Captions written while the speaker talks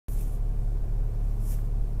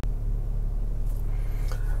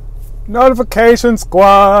Notification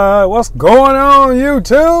Squad, what's going on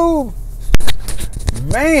YouTube?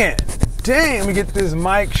 Man, dang, let me get this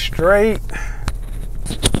mic straight.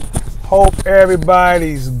 Hope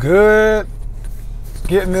everybody's good.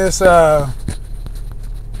 Getting this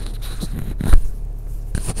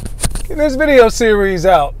video series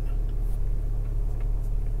out.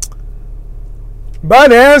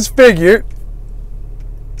 But as figured,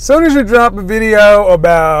 as soon as you drop a video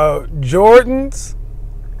about Jordans,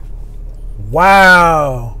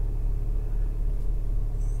 wow,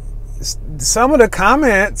 some of the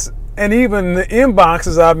comments and even the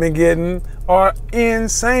inboxes I've been getting are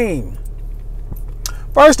insane.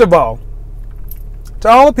 First of all, to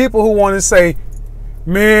all the people who want to say,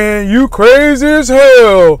 man, you crazy as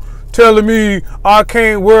hell telling me I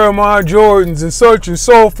can't wear my Jordans and such and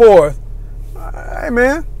so forth. Hey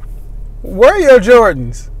man, wear your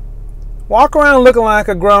Jordans. Walk around looking like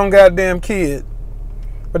a grown goddamn kid.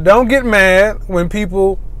 But don't get mad when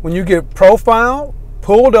you get profiled,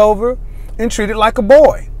 pulled over, and treated like a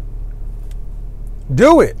boy.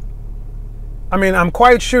 Do it. I mean, I'm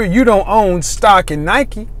quite sure you don't own stock in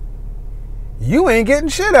Nike. You ain't getting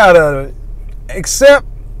shit out of it, except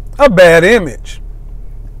a bad image.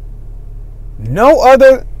 No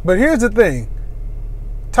other, but here's the thing.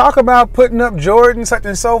 Talk about putting up Jordans, such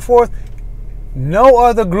and so forth. No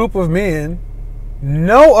other group of men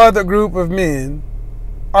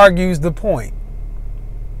argues the point.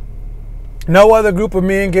 No other group of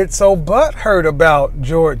men get so butthurt about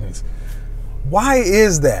Jordans. Why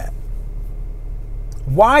is that?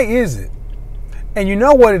 Why is it? And you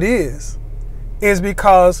know what it is? It's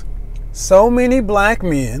because so many black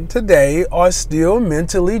men today are still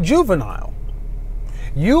mentally juvenile.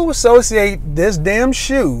 You associate this damn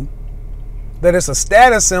shoe, that it's a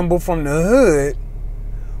status symbol from the hood,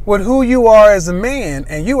 with who you are as a man,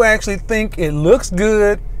 and you actually think it looks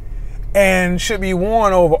good and should be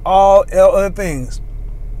worn over all other things.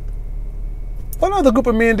 What other group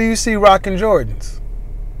of men do you see rocking Jordans?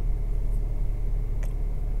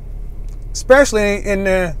 Especially in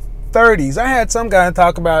their 30s. I had some guy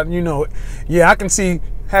talk about, yeah, I can see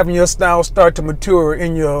having your style start to mature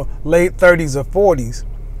in your late 30s or 40s.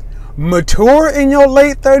 Mature in your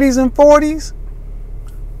late 30s and 40s?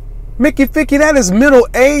 Mickey Ficky, that is middle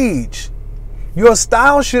age. Your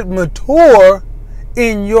style should mature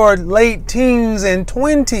in your late teens and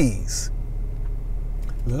 20s.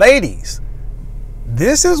 Ladies,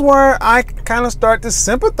 this is where I kind of start to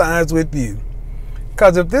sympathize with you.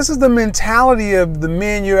 Because if this is the mentality of the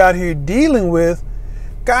men you're out here dealing with,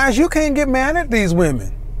 guys, you can't get mad at these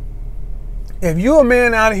women. If you're a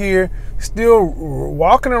man out here still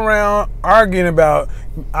walking around arguing about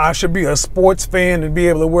I should be a sports fan and be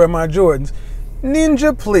able to wear my Jordans,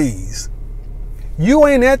 ninja, please. You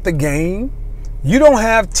ain't at the game. You don't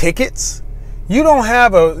have tickets. You ain't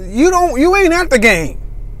at the game.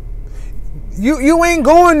 You ain't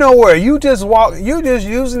going nowhere. You just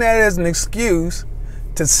using that as an excuse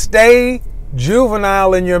to stay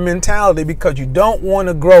juvenile in your mentality because you don't want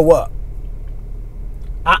to grow up.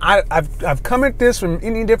 I've come at this from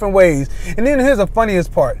any different ways. And then here's the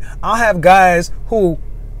funniest part. I'll have guys who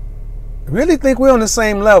really think we're on the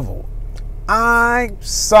same level. I'm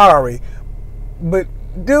sorry, but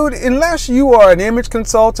dude, unless you are an image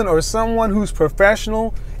consultant or someone who's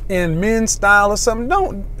professional in men's style or something,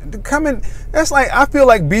 don't come in. That's like, I feel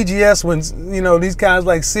like BGS when, these guys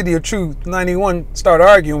like City of Truth 91 start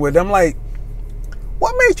arguing with them. I'm like,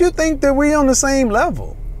 what makes you think that we're on the same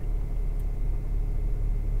level?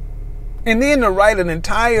 And then to write an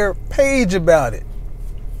entire page about it.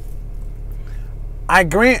 I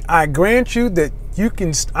grant you that you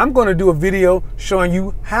can. I'm going to do a video showing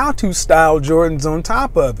you how to style Jordans on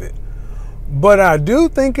top of it. But I do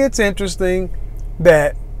think it's interesting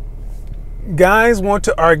that guys want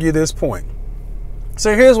to argue this point.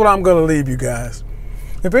 So here's what I'm going to leave you guys.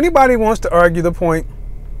 If anybody wants to argue the point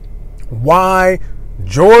why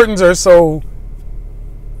Jordans are so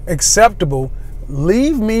acceptable,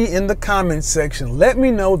 leave me in the comments section. Let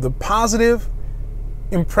me know the positive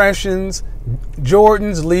impressions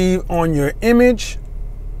Jordans leave on your image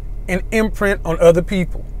and imprint on other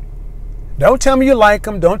people. Don't tell me you like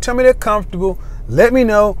them. Don't tell me they're comfortable. Let me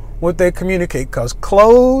know what they communicate, because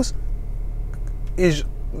clothing is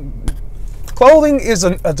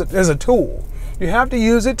a tool. You have to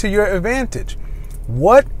use it to your advantage.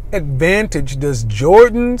 What advantage does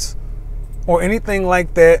Jordans or anything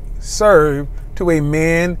like that serve to a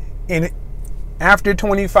man after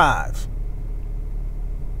 25?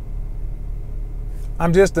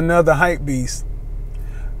 I'm just another hype beast.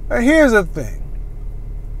 Here's the thing.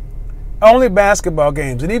 Only basketball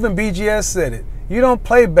games, and even BGS said it. You don't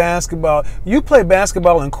play basketball. You play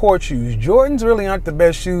basketball in court shoes. Jordans really aren't the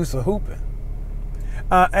best shoes for hooping.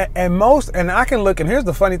 And I can look, and here's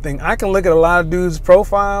the funny thing, I can look at a lot of dudes'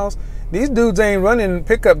 profiles. These dudes ain't running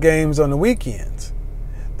pickup games on the weekends.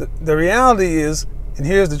 The reality is, and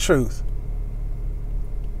here's the truth,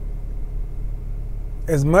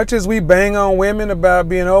 as much as we bang on women about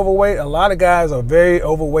being overweight, a lot of guys are very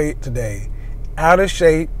overweight today. Out of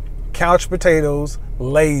shape, couch potatoes,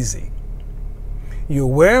 lazy. You're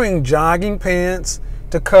wearing jogging pants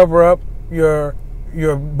to cover up your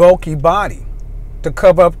bulky body, to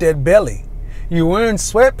cover up that belly. You're wearing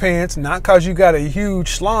sweatpants not because you got a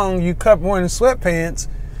huge schlong. You wearing sweatpants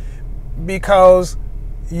because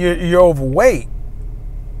you're overweight.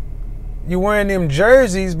 You're wearing them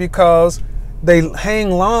jerseys because they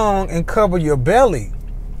hang long and cover your belly.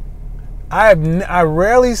 I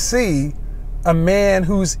rarely see a man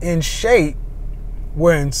who's in shape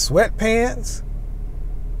wearing sweatpants,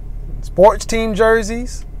 sports team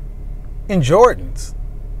jerseys, and Jordans.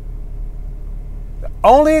 The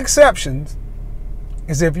only exceptions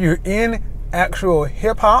is if you're in actual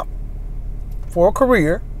hip hop for a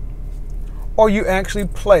career, or you actually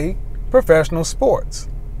play professional sports.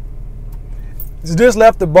 Just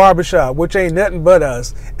left the barbershop, which ain't nothing but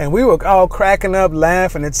us, and we were all cracking up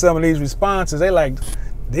laughing at some of these responses. They like,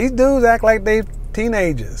 these dudes act like they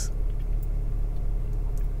teenagers.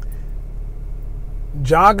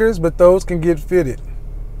 Joggers, but those can get fitted.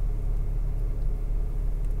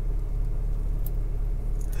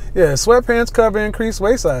 Yeah, sweatpants cover increased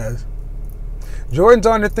waist size. Jordans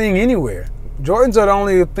aren't a thing anywhere. Jordans are the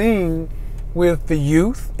only thing with the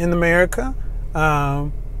youth in America,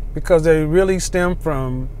 because they really stem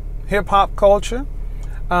from hip hop culture.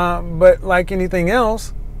 But like anything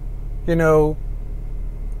else, you know,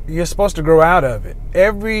 you're supposed to grow out of it.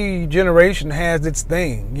 Every generation has its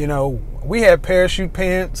thing. You know, we had parachute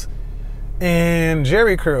pants and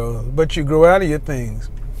Jerry curls, but you grow out of your things.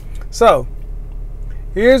 So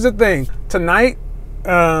here's the thing tonight.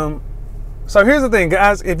 So here's the thing,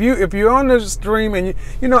 guys. If you're on the stream and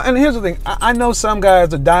you know, and here's the thing. I know some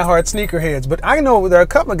guys are diehard sneakerheads, but I know there are a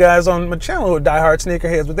couple of guys on my channel who are diehard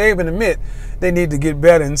sneakerheads, but they even admit they need to get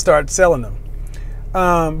better and start selling them.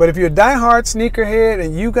 But if you're a diehard sneakerhead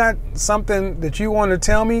and you got something that you want to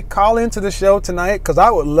tell me, call into the show tonight, because I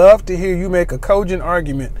would love to hear you make a cogent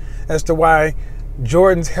argument as to why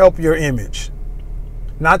Jordans help your image.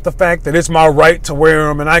 Not the fact that it's my right to wear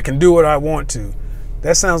them and I can do what I want to.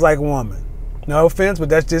 That sounds like a woman. No offense, but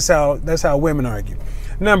that's how women argue.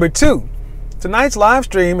 Number two, tonight's live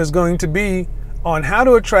stream is going to be on how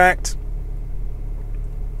to attract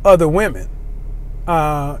other women,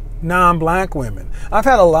 non-black women. I've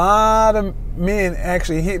had a lot of men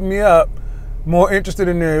actually hit me up more interested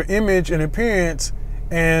in their image and appearance,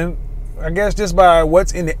 and I guess just by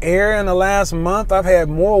what's in the air in the last month, I've had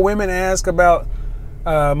more women ask about,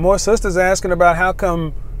 more sisters asking about how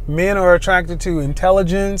come men are attracted to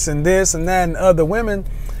intelligence and this and that and other women.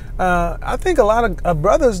 I think a lot of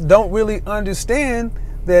brothers don't really understand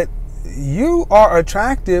that you are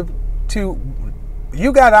attractive to,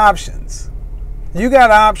 you got options. You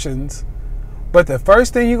got options, but the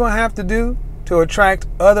first thing you're going to have to do to attract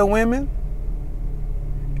other women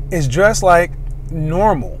is dress like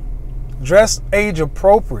normal. Dress age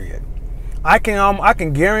appropriate. I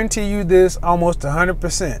can guarantee you this almost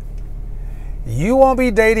 100%. You won't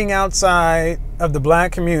be dating outside of the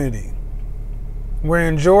black community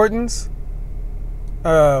wearing Jordans,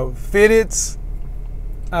 fitteds,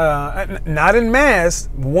 not in mass.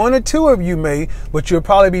 One or two of you may, but you'll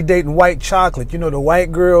probably be dating white chocolate. You know, the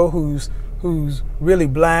white girl who's really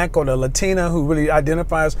black, or the Latina who really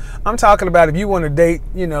identifies. I'm talking about if you want to date,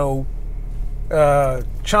 you know,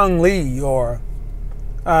 Chung Lee or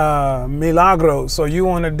Milagros, or you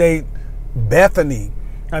want to date Bethany.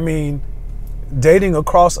 I mean, dating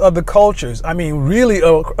across other cultures. I mean, really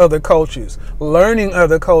other cultures, learning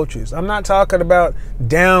other cultures. I'm not talking about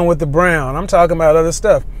down with the brown. I'm talking about other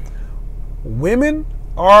stuff. Women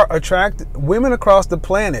across the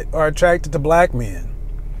planet are attracted to black men.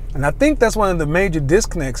 And I think that's one of the major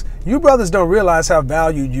disconnects. You brothers don't realize how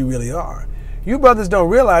valued you really are. You brothers don't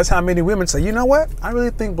realize how many women say, you know what? I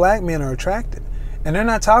really think black men are attracted. And they're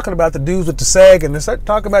not talking about the dudes with the sag, and they're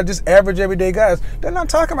talking about just average everyday guys. They're not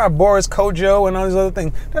talking about Boris Kojo and all these other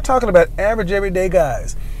things. They're talking about average everyday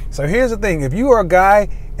guys. So here's the thing. If you are a guy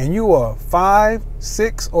and you are 5,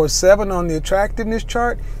 6, or 7 on the attractiveness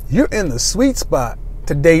chart, you're in the sweet spot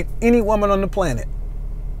to date any woman on the planet.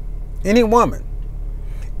 Any woman.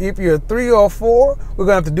 If you're 3 or 4, we're going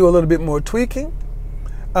to have to do a little bit more tweaking.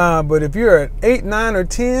 But if you're at 8, 9, or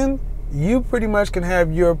 10, you pretty much can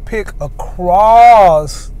have your pick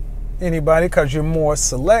across anybody because you're more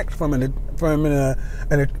select from an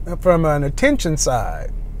attention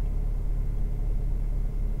side.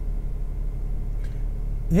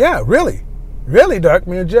 Yeah, really, Dark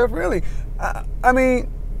Man Jeff, really. I mean,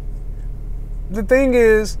 the thing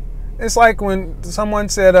is, it's like when someone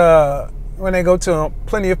said, when they go to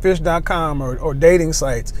plentyoffish.com or dating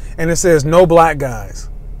sites, and it says no black guys.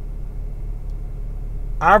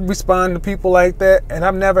 I respond to people like that, and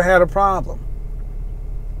I've never had a problem.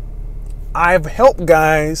 I've helped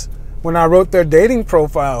guys when I wrote their dating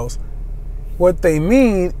profiles. What they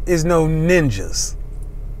mean is no ninjas.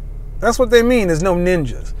 That's what they mean is no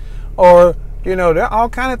ninjas. Or, you know, there are all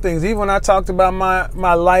kind of things. Even when I talked about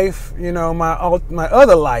my life, you know, my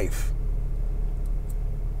other life.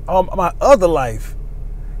 My other life.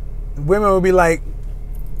 Women would be like,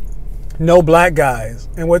 no black guys.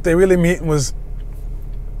 And what they really meant was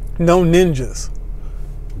no ninjas.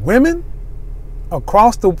 Women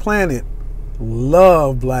across the planet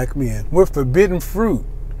love black men. We're forbidden fruit.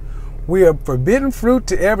 We are forbidden fruit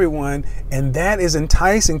to everyone, and that is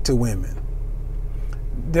enticing to women.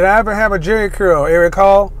 Did I ever have a jerry curl, Eric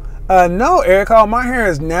Hall? No, Eric Hall, my hair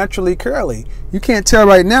is naturally curly. You can't tell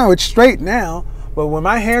right now, it's straight now, but when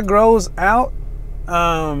my hair grows out,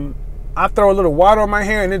 I throw a little water on my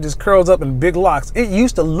hair and it just curls up in big locks. It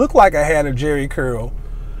used to look like I had a jerry curl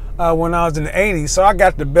when I was in the 80s, so I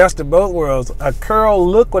got the best of both worlds. A curl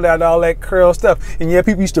look without all that curl stuff. And yeah,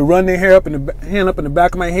 people used to run their hair up in the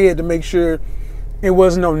back of my head to make sure it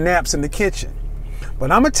wasn't no naps in the kitchen.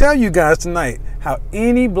 But I'm going to tell you guys tonight how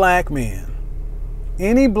any black man,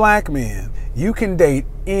 you can date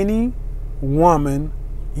any woman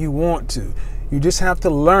you want to. You just have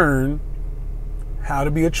to learn how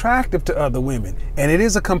to be attractive to other women. And it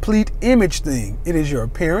is a complete image thing. It is your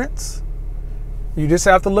appearance. You just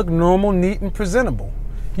have to look normal, neat, and presentable.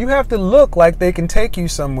 You have to look like they can take you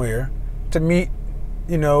somewhere to meet,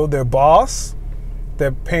 you know, their boss,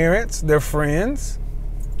 their parents, their friends.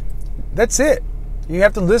 That's it. You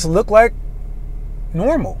have to just look like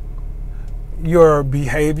normal. Your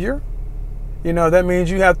behavior, you know, that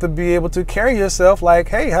means you have to be able to carry yourself like,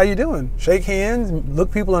 hey, how you doing? Shake hands,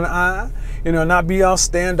 look people in the eye, you know, not be all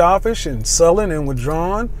standoffish and sullen and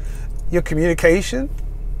withdrawn. Your communication,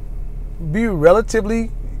 be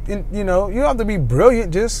relatively, you know, you don't have to be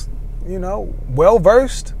brilliant, just, you know,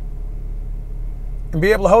 well-versed and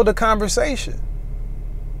be able to hold a conversation.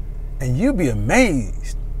 And you'd be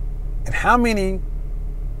amazed at how many.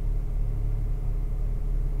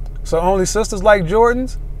 So only sisters like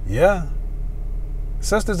Jordans? Yeah.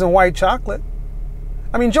 Sisters in white chocolate.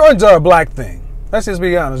 I mean, Jordans are a black thing. Let's just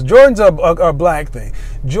be honest. Jordans are a black thing.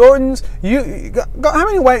 Jordans, how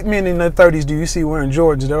many white men in their 30s do you see wearing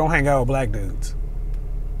Jordans that don't hang out with black dudes?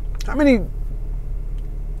 How many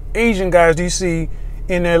Asian guys do you see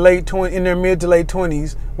in their mid to late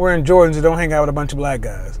 20s wearing Jordans that don't hang out with a bunch of black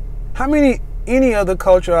guys? How many any other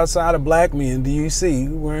culture outside of black men do you see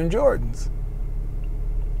wearing Jordans?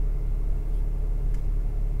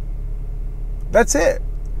 That's it.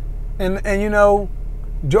 And you know,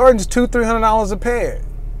 Jordans $200-300 a pair.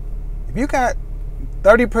 If you got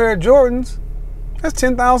 30 pair of Jordans, that's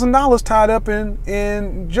 $10,000 tied up in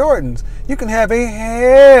Jordans. You can have a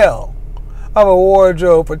hell of a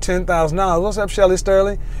wardrobe for $10,000. What's up, Shelly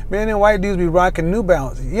Sterling? Man, them white dudes be rocking New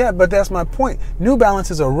Balance. Yeah, but that's my point. New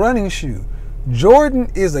Balance is a running shoe.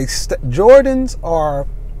 Jordans are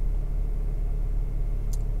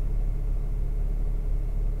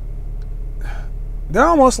they're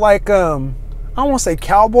almost like I won't say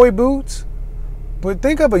cowboy boots, but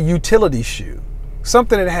think of a utility shoe,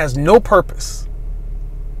 something that has no purpose.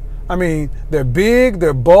 I mean, they're big,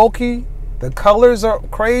 they're bulky, the colors are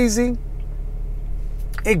crazy.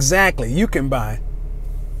 Exactly, you can buy.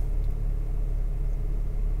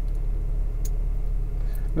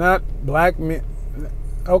 Not black men.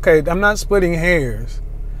 Okay, I'm not splitting hairs.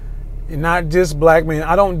 Not just black men.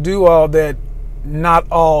 I don't do all that not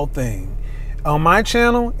all thing. On my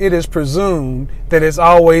channel, it is presumed that it's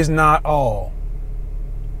always not all.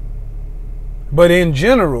 But in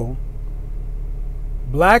general,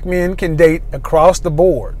 black men can date across the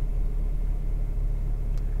board.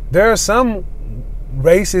 There are some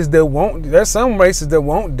races that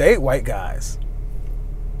won't date white guys.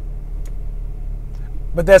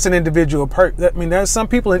 But that's an individual I mean, there's some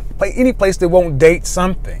people in any place that won't date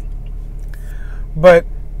something. But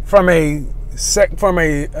from an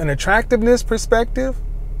attractiveness perspective,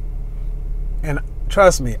 and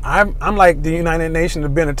trust me, I'm like the United Nations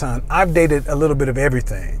of Benetton. I've dated a little bit of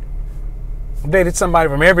everything. I've dated somebody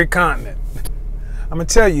from every continent. I'm gonna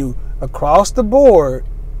tell you, across the board,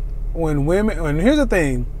 when women, and here's the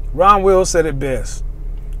thing, Ron Will said it best.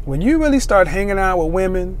 When you really start hanging out with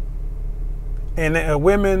women, and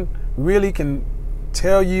women really can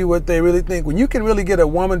tell you what they really think, when you can really get a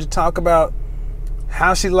woman to talk about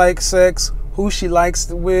how she likes sex, who she likes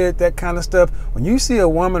with, that kind of stuff, when you see a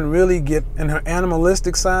woman really get in her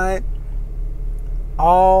animalistic side,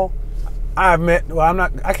 all I've met, well,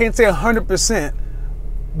 I can't say 100%,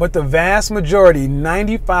 but the vast majority,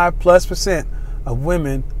 95+% of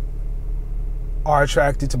women are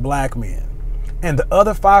attracted to black men. And the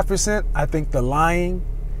other 5%, I think they're lying.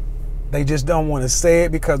 They just don't want to say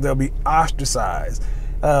it because they'll be ostracized.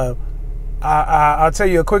 I'll tell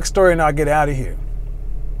you a quick story and I'll get out of here.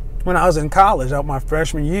 When I was in college, out my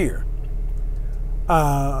freshman year,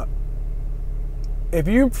 if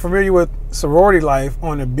you're familiar with sorority life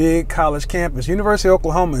on a big college campus, University of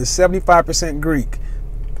Oklahoma is 75% Greek.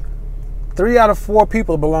 3 out of 4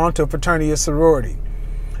 people belong to a fraternity or sorority.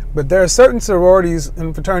 But there are certain sororities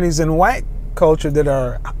and fraternities in white culture that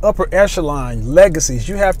are upper echelon legacies.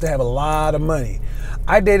 You have to have a lot of money.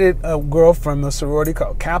 I dated a girl from a sorority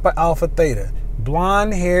called Kappa Alpha Theta.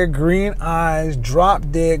 Blonde hair, green eyes, drop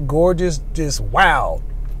dead, gorgeous, just wow.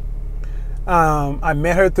 I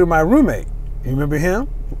met her through my roommate. You remember him?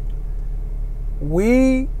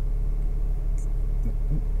 We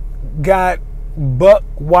got buck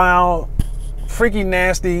wild, freaky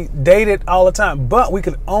nasty, dated all the time, but we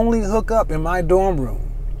could only hook up in my dorm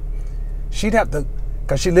room. She'd have to,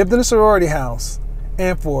 because she lived in a sorority house,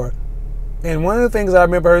 and one of the things I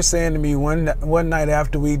remember her saying to me one night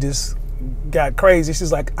after we just got crazy,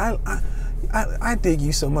 she's like, I dig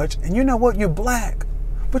you so much, and you know what, you're black,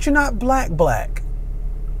 but you're not black.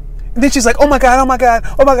 And then she's like, oh my God,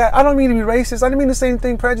 I don't mean to be racist, I didn't mean to say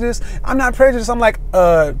anything prejudiced, I'm not prejudiced. I'm like,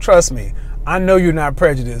 trust me, I know you're not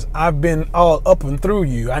prejudiced. I've been all up and through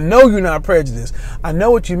you. I know you're not prejudiced. I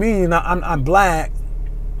know what you mean. I'm black.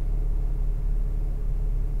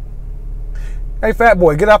 Hey, fat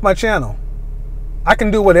boy, get off my channel. I can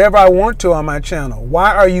do whatever I want to on my channel.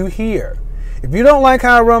 Why are you here? If you don't like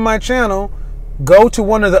how I run my channel, go to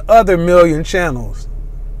one of the other million channels.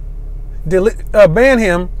 Ban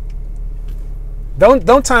him.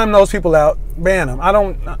 Don't time those people out. Ban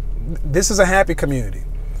them. This is a happy community.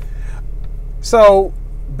 So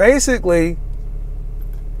basically,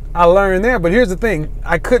 I learned there. But here's the thing: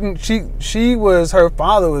 I couldn't. Her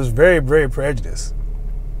father was very, very prejudiced.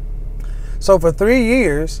 So for 3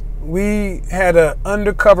 years, we had an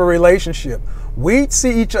undercover relationship. We'd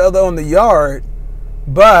see each other on the yard,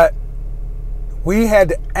 but we had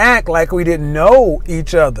to act like we didn't know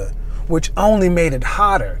each other, which only made it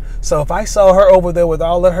hotter. So if I saw her over there with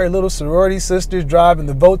all of her little sorority sisters driving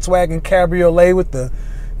the Volkswagen Cabriolet with the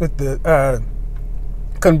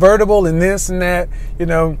convertible and this and that,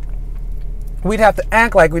 we'd have to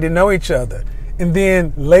act like we didn't know each other. And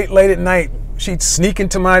then late at night, she'd sneak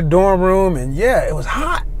into my dorm room, and yeah, it was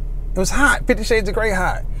hot. It was hot, 50 Shades of Grey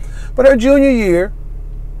hot. But her junior year,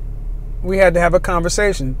 we had to have a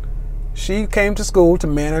conversation. She came to school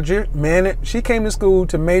to she came to school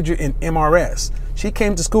to major in MRS. She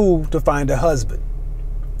came to school to find a husband.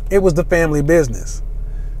 It was the family business.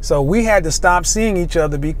 So we had to stop seeing each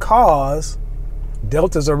other because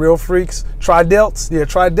Deltas are real freaks. Tri-delts? Yeah,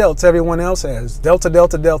 tri-delts. Everyone else has. Delta,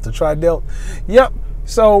 delta, delta, tri-delt. Yep.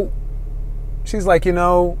 So she's like,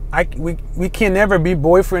 we can never be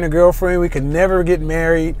boyfriend or girlfriend. We can never get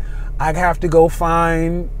married. I have to go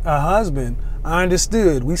find a husband. I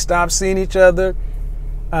understood. We stopped seeing each other.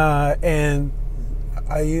 And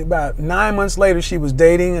about 9 months later, she was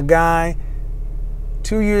dating a guy.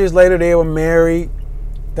 2 years later, they were married.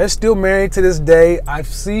 They're still married to this day. I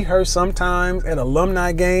see her sometimes at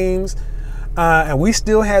alumni games. And we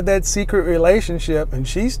still had that secret relationship. And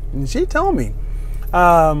she told me,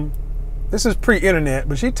 this is pre-internet,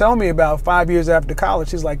 but she told me about 5 years after college,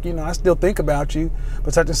 she's like, I still think about you,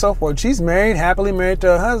 but such and so forth. She's married, happily married to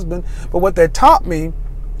her husband. But what that taught me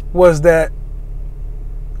was that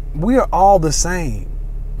we are all the same.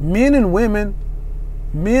 Men and women,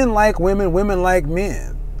 men like women, women like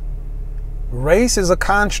men. Race is a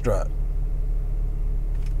construct.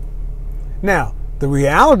 Now, the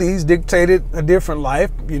realities dictated a different life.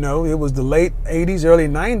 It was the late 80s, early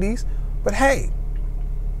 90s, but hey.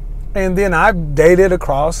 And then I've dated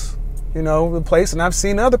across, the place, and I've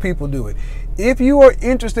seen other people do it. If you are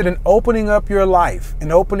interested in opening up your life and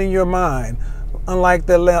opening your mind, unlike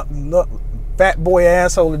that fat boy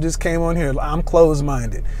asshole that just came on here, I'm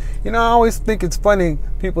closed-minded. I always think it's funny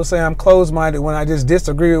people say I'm closed-minded when I just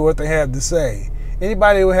disagree with what they have to say.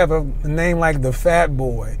 Anybody who have a name like the fat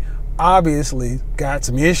boy obviously got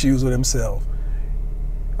some issues with himself.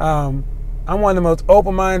 I'm one of the most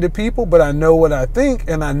open-minded people, but I know what I think,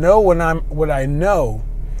 and I know what I know.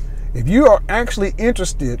 If you are actually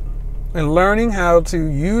interested in learning how to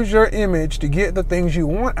use your image to get the things you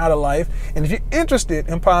want out of life, and if you're interested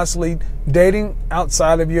in possibly dating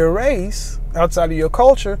outside of your race, outside of your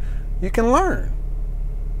culture, you can learn.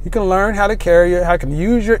 You can learn how to how to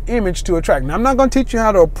use your image to attract. Now, I'm not going to teach you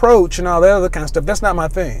how to approach and all that other kind of stuff. That's not my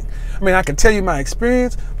thing. I mean, I can tell you my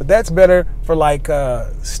experience, but that's better for like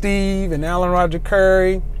Steve and Alan Roger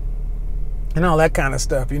Curry and all that kind of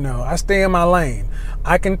stuff. You know, I stay in my lane.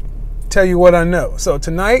 I can tell you what I know. So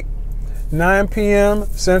tonight, 9 p.m.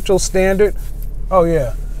 Central Standard. Oh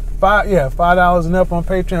yeah, $5 and up on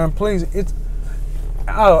Patreon, please. It's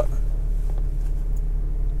oh,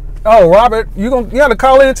 Robert, you got to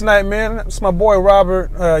call in tonight, man. It's my boy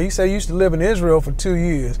Robert. He said he used to live in Israel for 2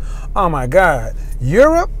 years. Oh my God,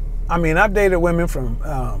 Europe. I mean, I've dated women from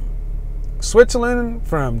Switzerland,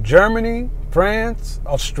 from Germany, France,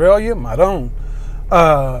 Australia, Madon,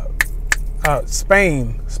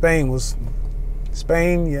 Spain.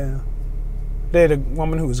 Spain, yeah. Dated a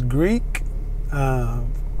woman who was Greek,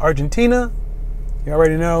 Argentina. You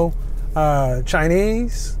already know.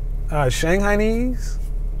 Chinese, Shanghainese.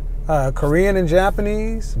 Korean and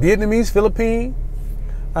Japanese, Vietnamese, Philippine,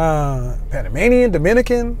 Panamanian,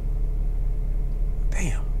 Dominican.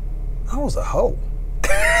 Damn, I was a hoe.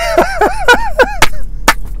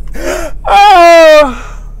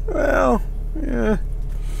 Oh, well, yeah.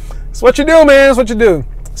 It's what you do, man. It's what you do.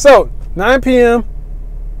 So, 9 p.m.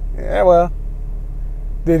 Yeah, well,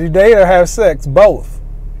 did you date or have sex? Both.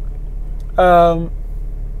 Hey,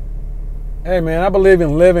 man, I believe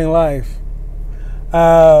in living life.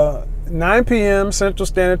 9 p.m. Central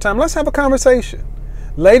Standard Time. Let's have a conversation.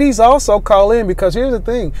 Ladies also call in, because here's the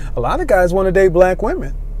thing. A lot of guys want to date black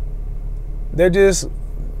women. They're just,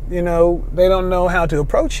 you know, they don't know how to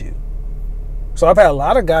approach you. So I've had a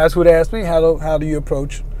lot of guys who'd ask me, how do you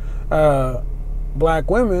approach black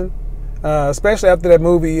women? Especially after that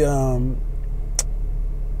movie,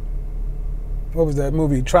 what was that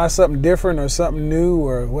movie? Try Something Different or Something New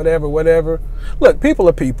or whatever. Look, people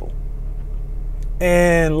are people.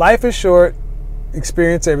 And life is short.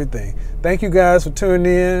 Experience everything. Thank you guys for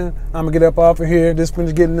tuning in. I'm going to get up off of here. This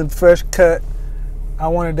one's getting a fresh cut. I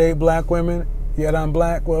want to date black women, yet I'm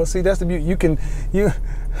black. Well, see, that's the beauty.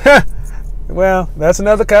 Well, that's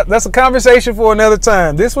a conversation for another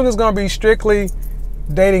time. This one is going to be strictly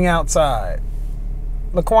dating outside.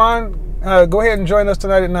 Laquan, go ahead and join us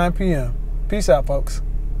tonight at 9 p.m. Peace out, folks.